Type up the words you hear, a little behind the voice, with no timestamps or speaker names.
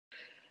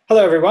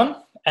Hello, everyone,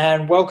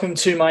 and welcome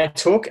to my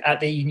talk at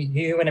the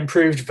new and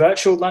improved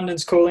Virtual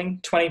London's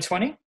Calling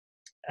 2020.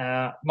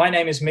 My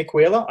name is Mick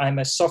Wheeler. I'm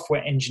a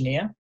software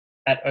engineer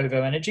at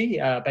OVO Energy,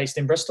 based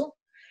in Bristol.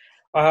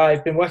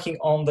 I've been working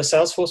on the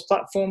Salesforce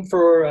platform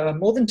for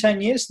more than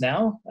 10 years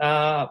now,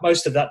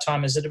 most of that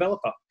time as a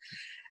developer.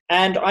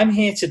 And I'm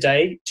here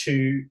today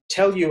to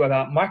tell you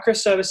about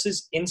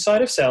microservices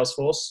inside of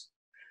Salesforce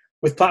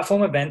with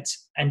platform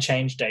events and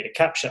change data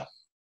capture.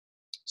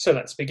 So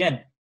let's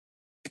begin.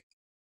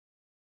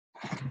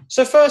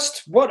 So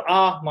first, what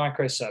are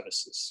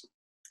microservices?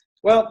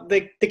 Well,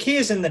 the key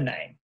is in the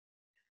name.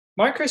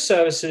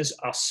 Microservices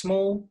are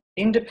small,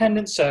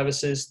 independent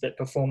services that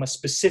perform a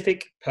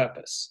specific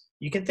purpose.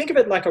 You can think of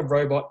it like a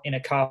robot in a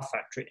car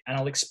factory, and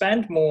I'll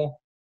expand more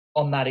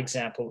on that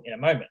example in a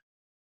moment.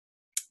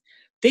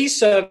 These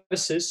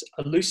services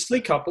are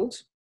loosely coupled.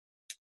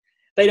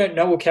 They don't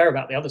know or care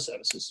about the other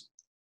services.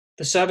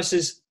 The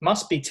services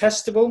must be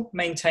testable,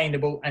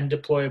 maintainable, and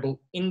deployable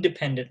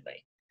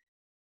independently.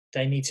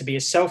 They need to be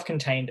as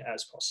self-contained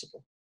as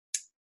possible.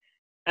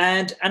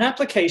 And an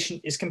application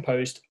is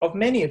composed of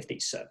many of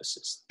these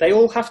services. They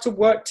all have to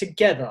work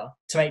together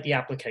to make the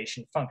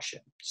application function.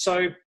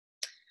 So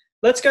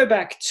let's go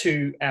back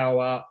to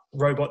our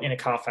robot in a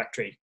car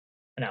factory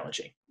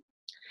analogy.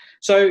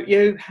 So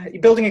you're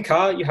building a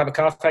car, you have a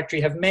car factory,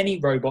 you have many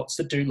robots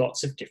that do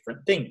lots of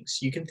different things.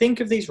 You can think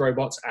of these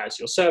robots as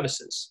your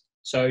services.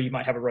 So you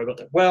might have a robot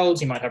that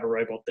welds, you might have a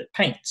robot that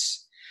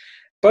paints.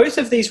 Both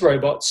of these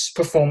robots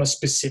perform a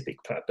specific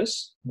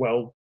purpose,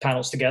 weld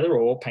panels together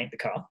or paint the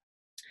car.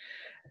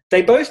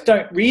 They both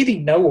don't really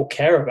know or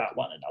care about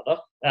one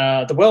another.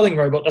 The welding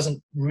robot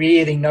doesn't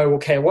really know or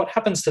care what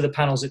happens to the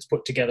panels it's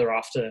put together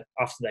after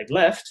they've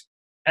left.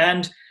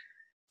 And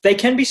they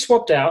can be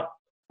swapped out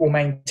or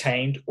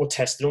maintained or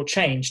tested or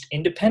changed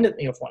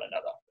independently of one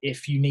another.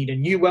 If you need a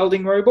new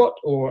welding robot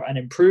or an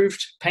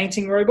improved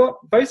painting robot,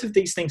 both of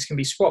these things can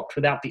be swapped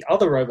without the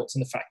other robots in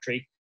the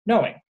factory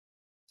knowing.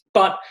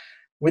 But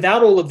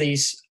without all of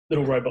these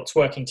little robots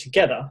working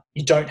together,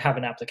 you don't have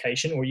an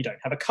application or you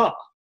don't have a car.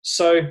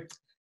 So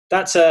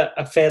that's a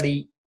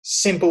fairly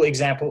simple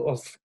example of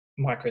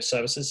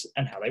microservices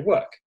and how they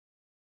work.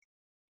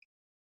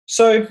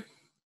 So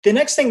the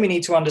next thing we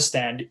need to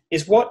understand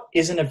is what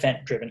is an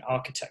event-driven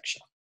architecture.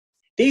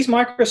 These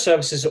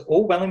microservices are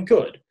all well and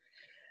good,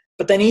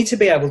 but they need to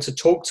be able to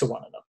talk to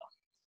one another.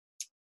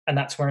 And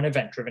that's where an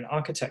event-driven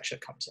architecture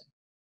comes in.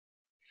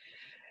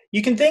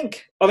 You can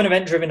think of an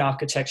event-driven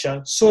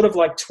architecture sort of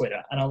like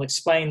Twitter, and I'll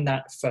explain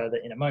that further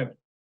in a moment.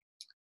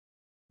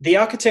 The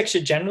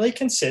architecture generally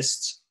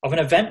consists of an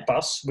event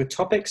bus with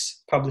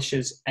topics,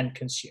 publishers, and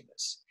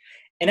consumers.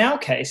 In our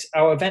case,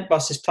 our event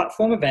bus is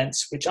platform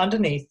events, which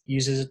underneath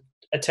uses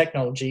a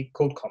technology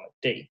called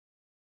Comet-D.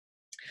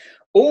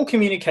 All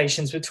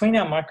communications between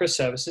our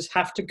microservices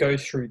have to go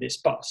through this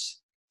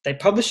bus. They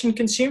publish and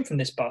consume from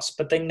this bus,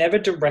 but they never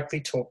directly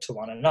talk to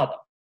one another.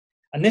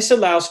 And this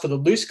allows for the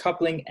loose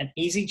coupling and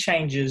easy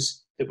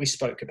changes that we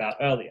spoke about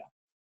earlier.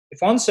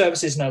 If one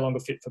service is no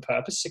longer fit for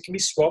purpose, it can be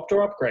swapped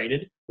or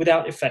upgraded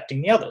without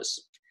affecting the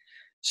others.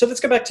 So let's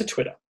go back to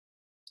Twitter.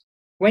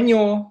 When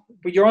you're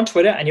on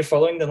Twitter and you're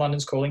following the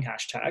London's Calling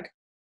hashtag,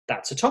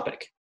 that's a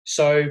topic.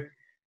 So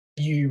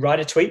you write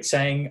a tweet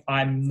saying,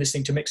 I'm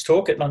listening to Mick's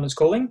talk at London's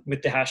Calling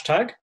with the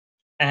hashtag,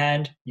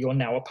 and you're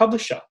now a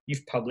publisher.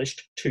 You've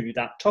published to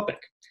that topic.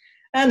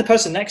 And the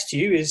person next to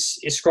you is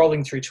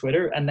scrolling through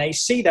Twitter and they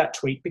see that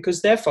tweet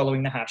because they're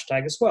following the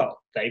hashtag as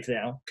well. They've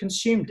now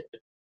consumed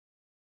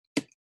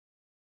it.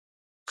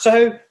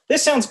 So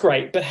this sounds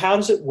great, but how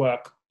does it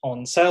work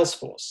on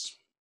Salesforce?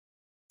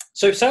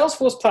 So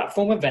Salesforce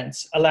platform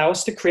events allow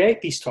us to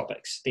create these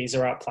topics. These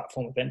are our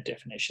platform event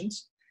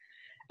definitions.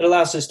 It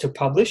allows us to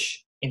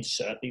publish,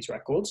 insert these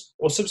records,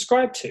 or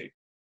subscribe to,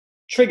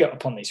 trigger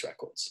upon these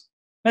records.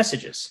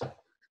 Messages.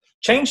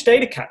 Change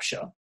data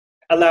capture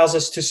allows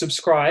us to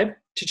subscribe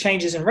to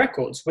changes in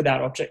records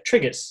without object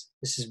triggers.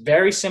 This is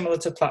very similar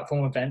to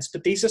platform events,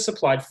 but these are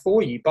supplied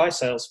for you by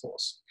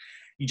Salesforce.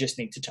 You just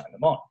need to turn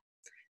them on.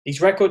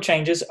 These record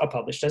changes are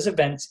published as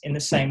events in the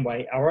same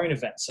way our own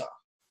events are.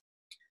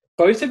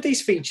 Both of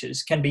these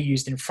features can be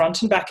used in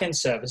front and back end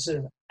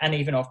services and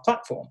even off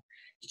platform.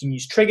 You can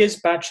use triggers,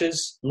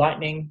 batches,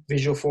 Lightning,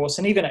 Visualforce,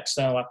 and even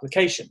external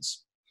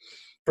applications.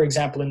 For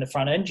example, in the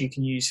front end, you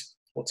can use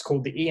what's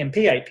called the EMP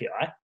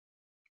API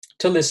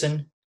to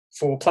listen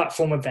for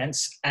platform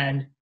events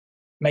and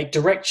make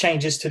direct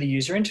changes to the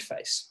user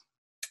interface.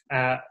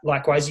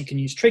 Likewise, you can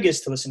use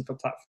triggers to listen for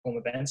platform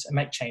events and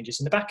make changes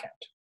in the backend.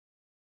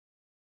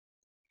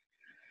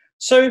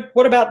 So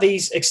what about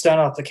these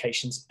external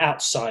applications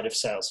outside of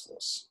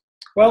Salesforce?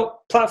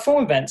 Well,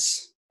 platform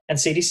events and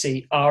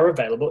CDC are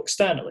available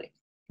externally.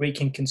 We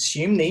can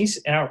consume these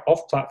in our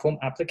off-platform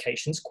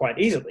applications quite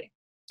easily.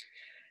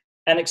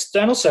 And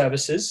external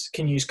services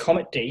can use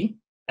Comet-D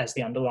as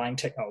the underlying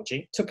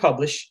technology to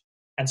publish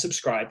and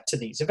subscribe to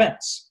these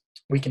events.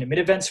 We can emit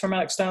events from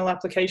our external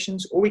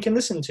applications, or we can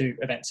listen to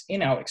events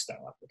in our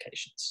external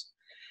applications.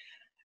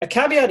 A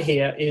caveat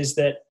here is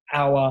that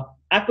our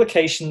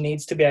application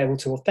needs to be able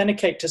to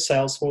authenticate to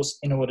Salesforce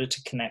in order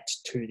to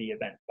connect to the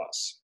event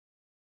bus.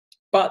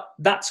 But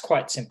that's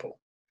quite simple.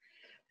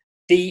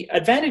 The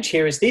advantage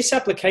here is this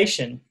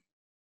application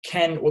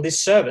or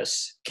this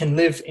service can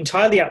live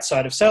entirely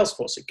outside of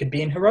Salesforce. It could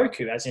be in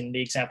Heroku, as in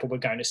the example we're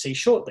going to see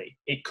shortly.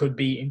 It could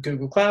be in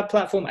Google Cloud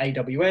Platform,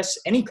 AWS,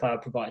 any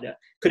cloud provider.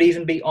 It could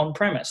even be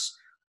on-premise,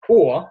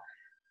 or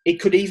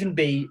it could even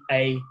be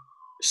a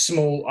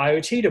small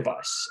IoT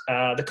device.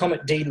 The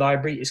Comet D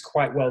library is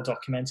quite well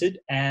documented,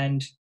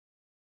 and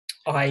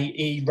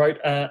I wrote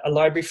a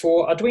library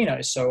for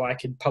Arduino, so I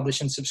could publish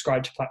and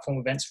subscribe to platform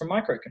events from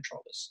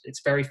microcontrollers.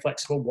 It's very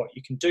flexible what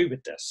you can do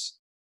with this.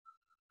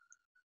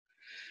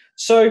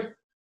 So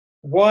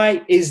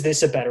why is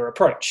this a better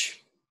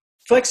approach?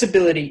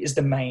 Flexibility is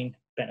the main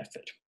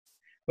benefit.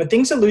 When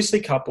things are loosely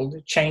coupled,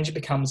 change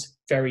becomes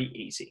very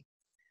easy.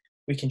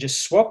 We can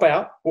just swap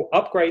out or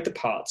upgrade the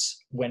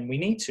parts when we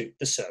need to,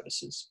 the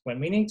services when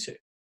we need to.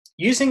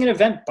 Using an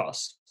event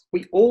bus,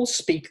 we all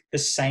speak the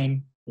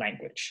same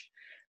language.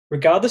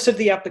 Regardless of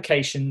the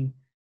application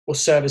or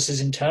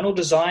service's internal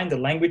design, the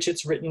language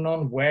it's written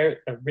on, where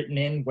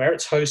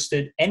it's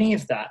hosted, any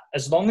of that,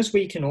 as long as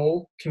we can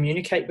all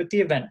communicate with the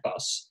event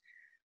bus,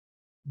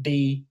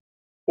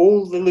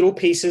 all the little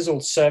pieces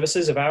or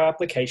services of our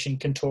application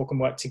can talk and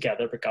work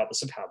together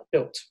regardless of how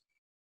they're built.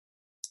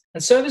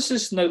 And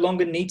services no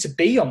longer need to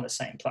be on the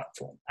same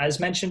platform. As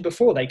mentioned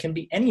before, they can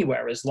be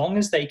anywhere as long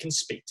as they can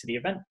speak to the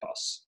event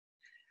bus.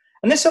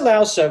 And this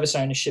allows service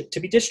ownership to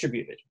be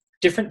distributed.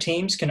 Different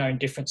teams can own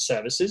different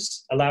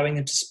services, allowing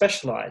them to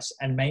specialize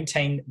and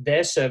maintain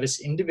their service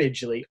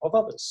individually of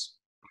others.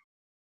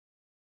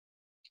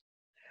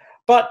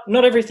 But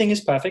not everything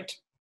is perfect.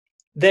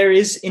 There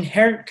is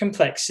inherent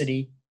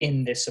complexity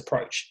in this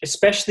approach,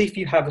 especially if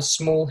you have a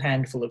small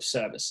handful of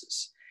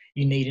services.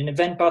 You need an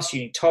event bus,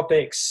 you need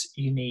topics,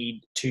 you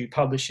need to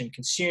publish and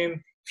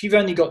consume. If you've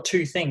only got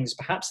 2 things,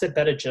 perhaps they're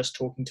better just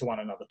talking to one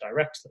another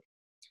directly.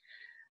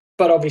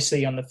 But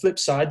obviously, on the flip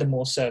side, the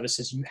more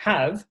services you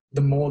have,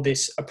 the more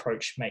this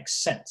approach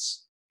makes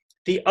sense.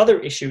 The other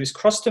issue is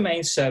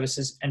cross-domain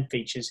services and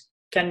features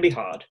can be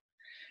hard.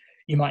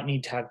 You might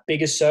need to have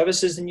bigger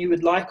services than you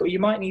would like, or you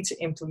might need to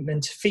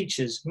implement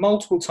features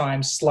multiple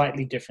times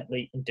slightly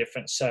differently in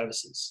different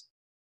services.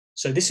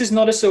 So this is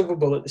not a silver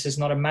bullet, this is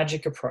not a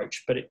magic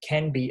approach, but it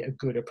can be a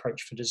good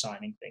approach for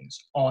designing things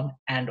on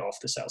and off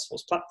the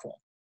Salesforce platform.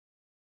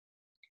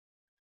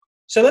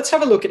 So let's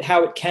have a look at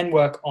how it can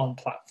work on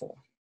platform.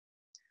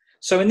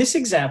 So in this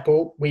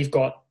example, we've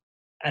got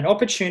an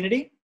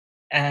opportunity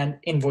and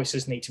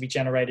invoices need to be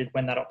generated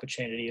when that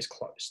opportunity is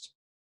closed.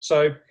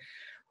 So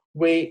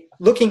we're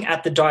looking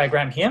at the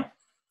diagram here.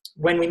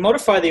 When we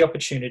modify the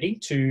opportunity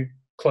to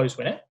close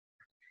win it,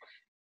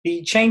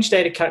 the change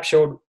data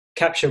capture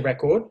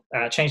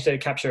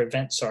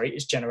event,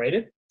 is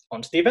generated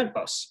onto the event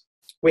bus.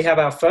 We have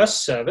our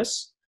first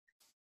service,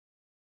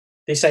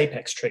 this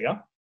Apex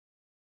trigger,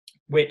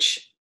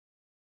 which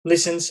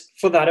listens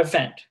for that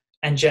event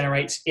and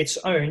generates its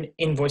own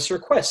invoice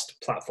request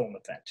platform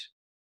event.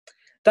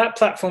 That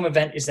platform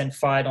event is then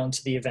fired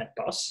onto the event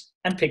bus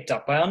and picked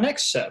up by our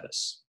next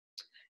service.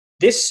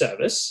 This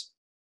service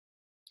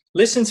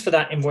listens for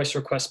that invoice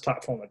request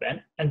platform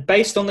event and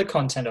based on the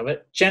content of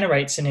it,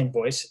 generates an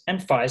invoice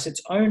and fires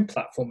its own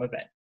platform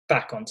event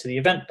back onto the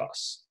event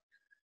bus.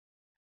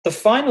 The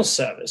final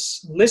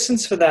service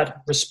listens for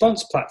that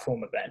response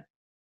platform event,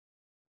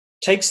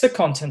 takes the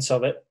contents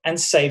of it and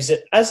saves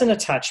it as an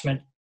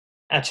attachment,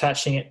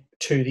 attaching it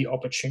to the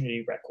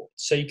opportunity record.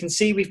 So you can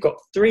see we've got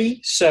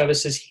 3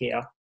 services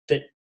here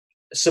that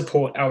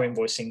support our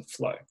invoicing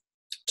flow.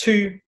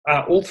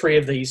 All 3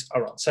 of these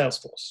are on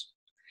Salesforce.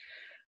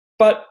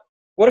 But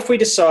what if we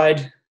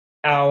decide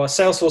our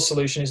Salesforce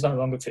solution is no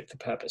longer fit for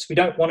purpose? We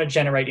don't want to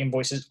generate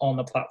invoices on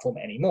the platform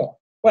anymore.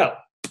 Well,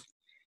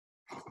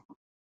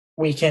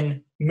 we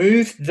can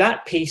move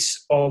that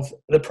piece of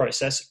the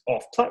process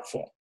off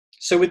platform.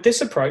 So with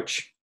this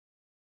approach,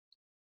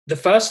 the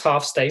first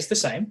half stays the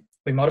same.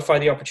 We modify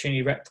the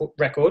opportunity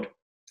record,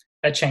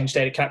 a change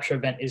data capture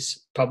event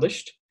is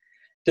published.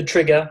 The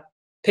trigger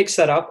picks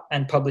that up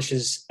and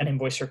publishes an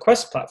invoice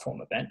request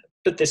platform event,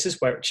 but this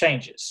is where it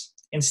changes.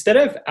 Instead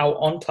of our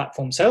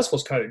on-platform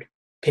Salesforce code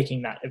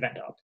picking that event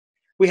up,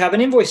 we have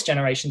an invoice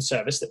generation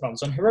service that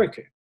runs on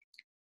Heroku.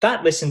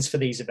 That listens for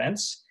these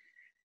events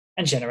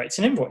and generates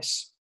an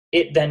invoice.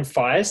 It then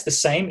fires the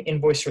same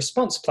invoice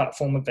response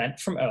platform event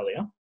from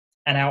earlier,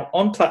 and our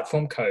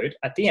on-platform code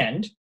at the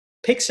end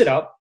picks it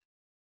up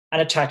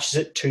and attaches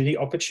it to the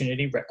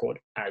opportunity record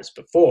as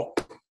before.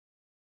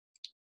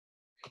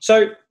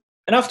 So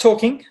enough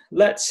talking,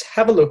 let's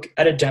have a look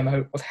at a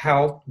demo of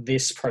how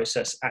this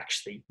process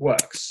actually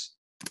works.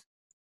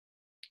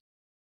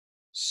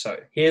 So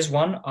here's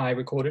one I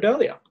recorded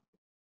earlier.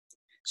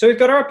 So we've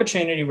got our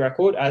opportunity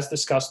record as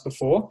discussed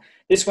before.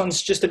 This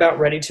one's just about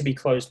ready to be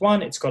closed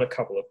won. It's got a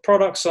couple of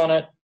products on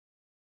it.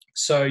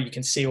 So you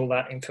can see all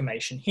that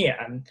information here.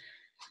 And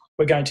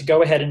we're going to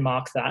go ahead and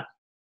mark that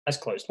as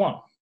closed won.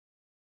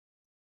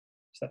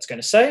 So that's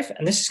going to save,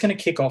 and this is going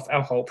to kick off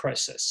our whole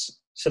process.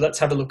 So let's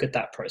have a look at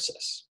that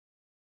process.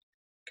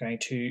 Going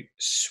to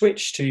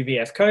switch to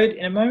VS Code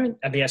in a moment,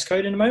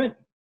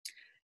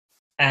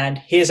 And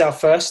here's our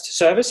first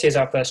service, here's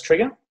our first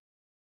trigger.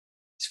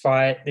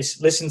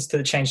 This listens to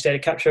the change data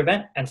capture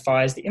event and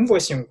fires the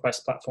invoicing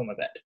request platform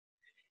event.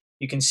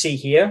 You can see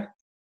here,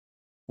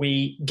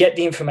 we get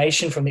the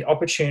information from the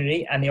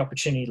opportunity and the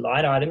opportunity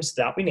line items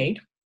that we need.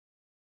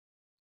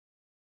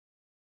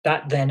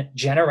 That then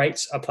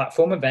generates a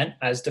platform event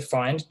as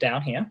defined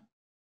down here.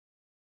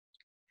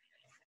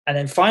 And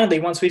then finally,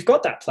 once we've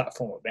got that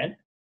platform event,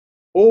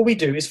 all we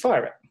do is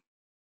fire it.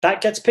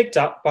 That gets picked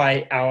up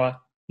by our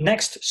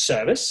next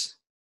service,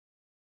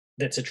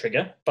 that's a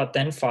trigger, but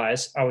then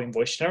fires our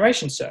invoice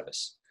generation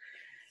service.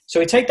 So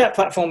we take that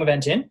platform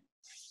event in,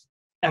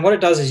 and what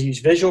it does is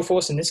use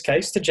Visualforce in this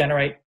case to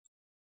generate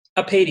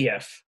a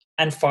PDF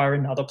and fire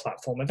another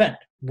platform event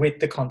with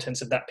the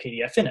contents of that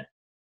PDF in it.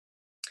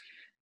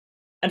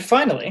 And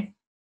finally,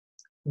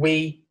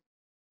 we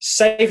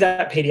save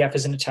that PDF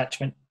as an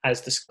attachment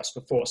as discussed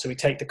before. So we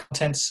take the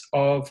contents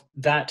of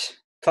that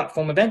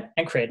platform event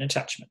and create an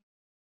attachment.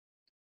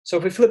 So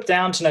if we flip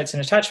down to notes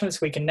and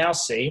attachments, we can now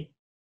see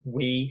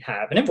we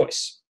have an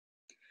invoice.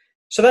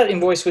 So that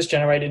invoice was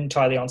generated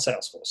entirely on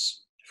Salesforce.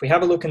 If we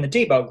have a look in the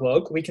debug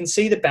log, we can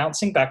see the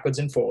bouncing backwards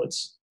and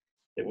forwards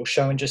that we'll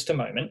show in just a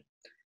moment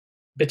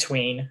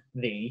between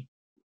the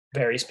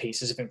various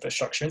pieces of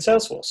infrastructure in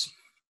Salesforce.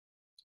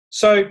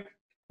 So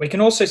we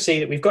can also see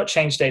that we've got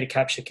change data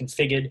capture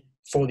configured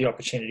for the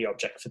opportunity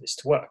object for this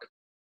to work.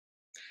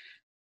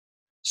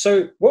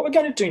 So what we're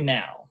going to do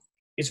now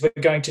is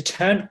we're going to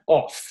turn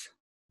off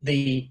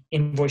the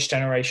invoice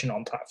generation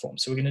on platform.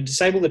 So we're going to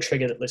disable the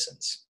trigger that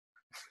listens.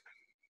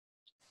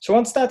 So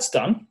once that's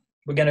done,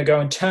 we're going to go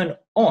and turn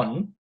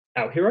on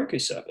our Heroku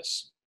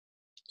service.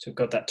 So we've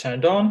got that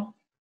turned on.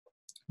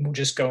 We'll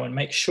just go and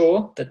make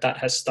sure that that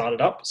has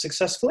started up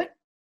successfully.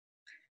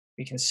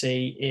 We can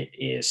see it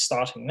is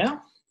starting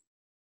now.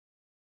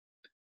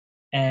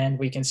 And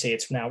we can see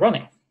it's now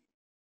running.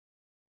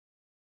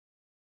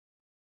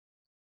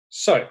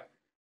 So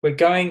we're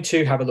going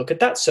to have a look at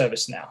that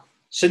service now.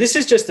 So this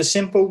is just a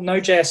simple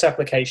Node.js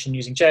application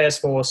using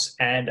JSForce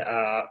and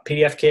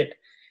PDFKit.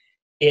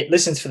 It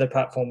listens for the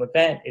platform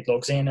event, it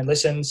logs in and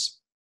listens.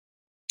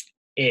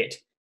 It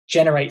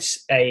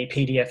generates a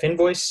PDF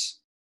invoice.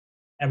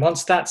 And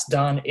once that's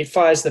done, it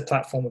fires the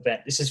platform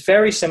event. This is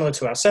very similar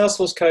to our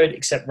Salesforce code,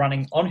 except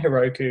running on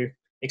Heroku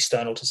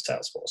external to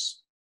Salesforce.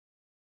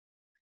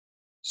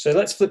 So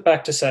let's flip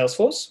back to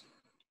Salesforce,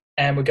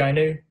 and we're going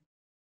to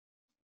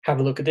have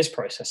a look at this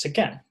process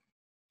again.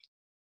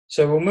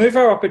 So we'll move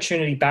our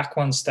opportunity back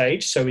one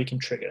stage so we can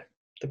trigger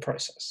the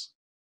process.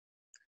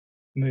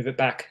 Move it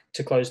back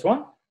to closed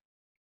one,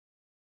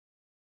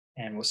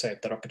 and we'll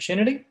save that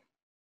opportunity.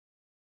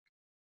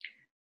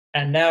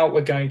 And now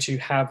we're going to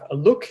have a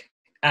look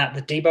at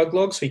the debug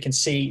logs. We can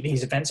see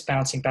these events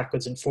bouncing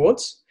backwards and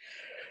forwards.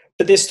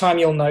 But this time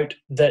you'll note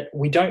that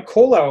we don't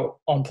call our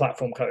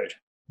on-platform code.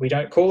 We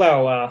don't call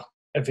our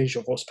a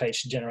Visualforce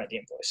page to generate the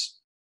invoice.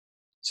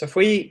 So if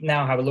we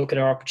now have a look at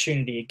our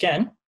opportunity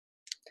again,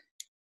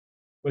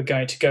 we're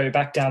going to go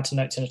back down to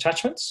notes and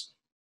attachments.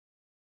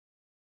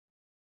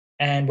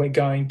 And we're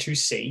going to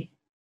see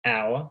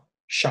our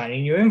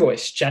shiny new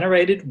invoice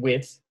generated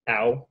with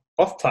our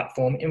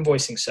off-platform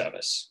invoicing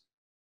service.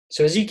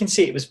 So as you can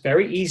see, it was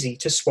very easy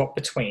to swap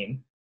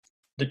between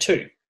the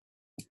two.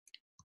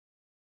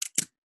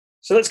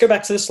 So let's go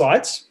back to the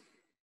slides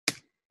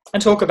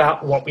and talk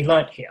about what we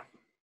learned here.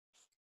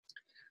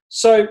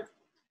 So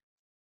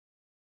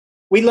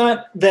we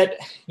learned that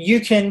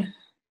you can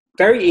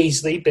very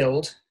easily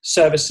build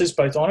services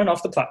both on and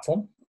off the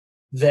platform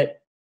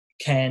that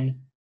can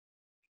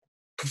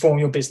perform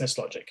your business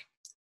logic.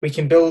 We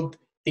can build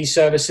these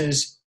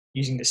services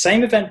using the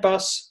same event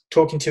bus,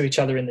 talking to each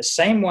other in the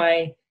same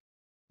way,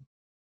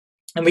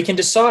 and we can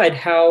decide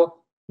how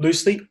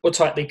loosely or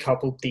tightly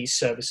coupled these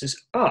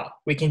services are.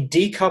 We can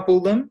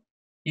decouple them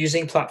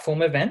using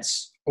platform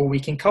events, or we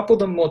can couple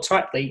them more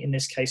tightly, in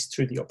this case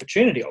through the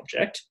opportunity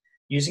object,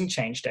 using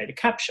change data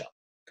capture.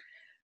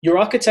 Your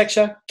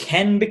architecture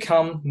can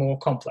become more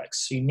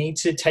complex. So you need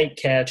to take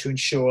care to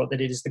ensure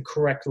that it is the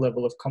correct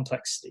level of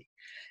complexity.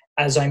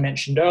 As I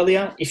mentioned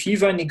earlier, if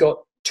you've only got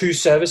two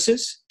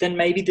services, then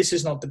maybe this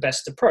is not the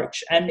best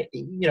approach. And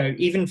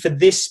even for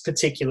this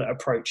particular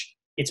approach,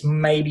 it's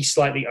maybe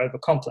slightly over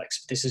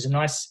complex, but this is a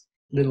nice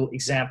little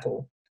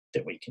example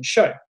that we can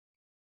show.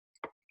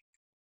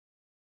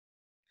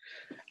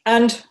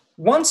 And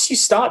once you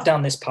start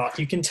down this path,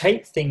 you can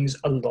take things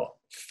a lot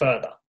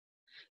further.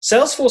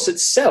 Salesforce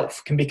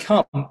itself can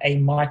become a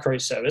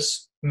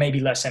microservice, maybe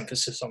less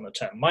emphasis on the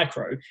term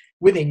micro,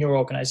 within your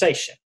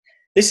organization.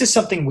 This is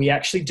something we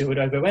actually do at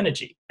OVO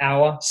Energy.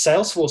 Our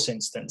Salesforce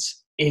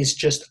instance is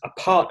just a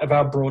part of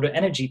our broader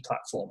energy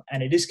platform,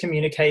 and it is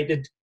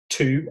communicated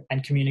to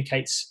and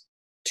communicates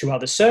to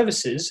other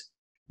services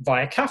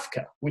via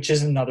Kafka, which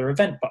is another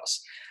event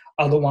bus.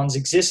 Other ones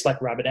exist like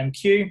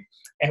RabbitMQ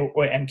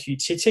or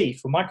MQTT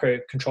for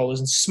microcontrollers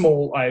and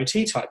small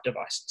IoT type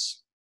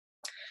devices.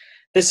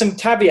 There's some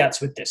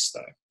caveats with this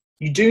though.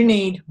 You do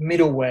need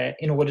middleware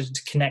in order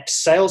to connect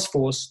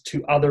Salesforce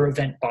to other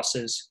event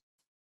buses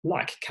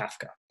like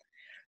Kafka.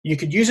 You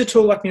could use a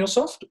tool like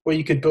MuleSoft, or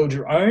you could build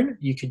your own.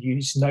 You could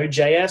use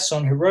Node.js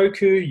on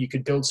Heroku. You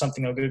could build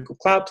something on Google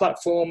Cloud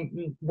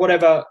Platform,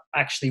 whatever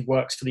actually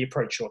works for the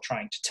approach you're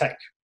trying to take.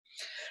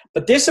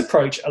 But this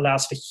approach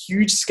allows for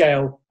huge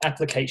scale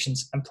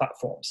applications and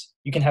platforms.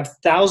 You can have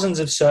thousands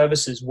of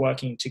services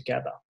working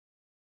together.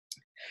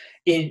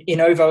 In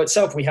OVO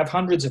itself, we have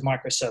hundreds of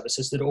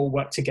microservices that all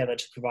work together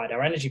to provide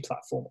our energy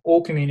platform,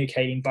 all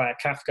communicating via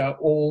Kafka,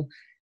 all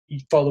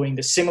following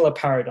the similar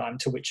paradigm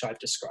to which I've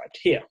described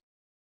here.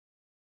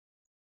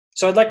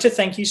 So I'd like to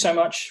thank you so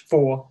much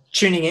for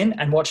tuning in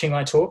and watching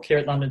my talk here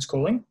at London's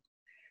Calling.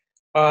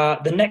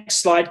 The next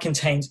slide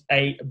contains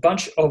a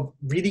bunch of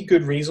really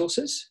good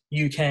resources.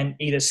 You can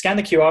either scan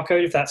the QR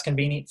code if that's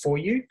convenient for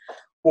you,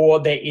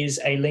 or there is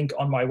a link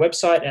on my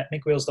website at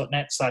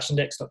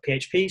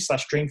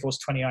mickwheels.net/index.php/Dreamforce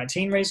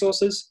 2019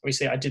 resources.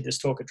 Obviously, I did this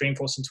talk at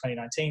Dreamforce in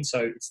 2019,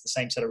 so it's the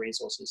same set of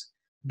resources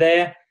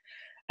there.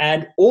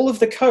 And all of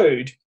the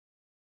code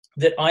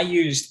that I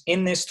used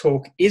in this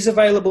talk is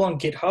available on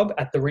GitHub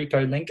at the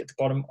repo link at the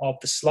bottom of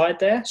the slide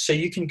there. So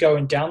you can go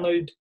and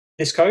download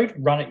this code,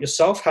 run it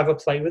yourself, have a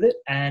play with it,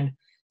 and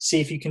see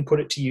if you can put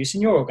it to use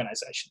in your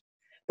organization.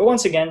 But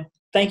once again,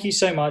 thank you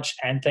so much,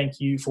 and thank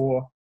you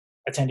for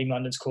attending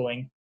London's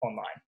Calling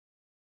online.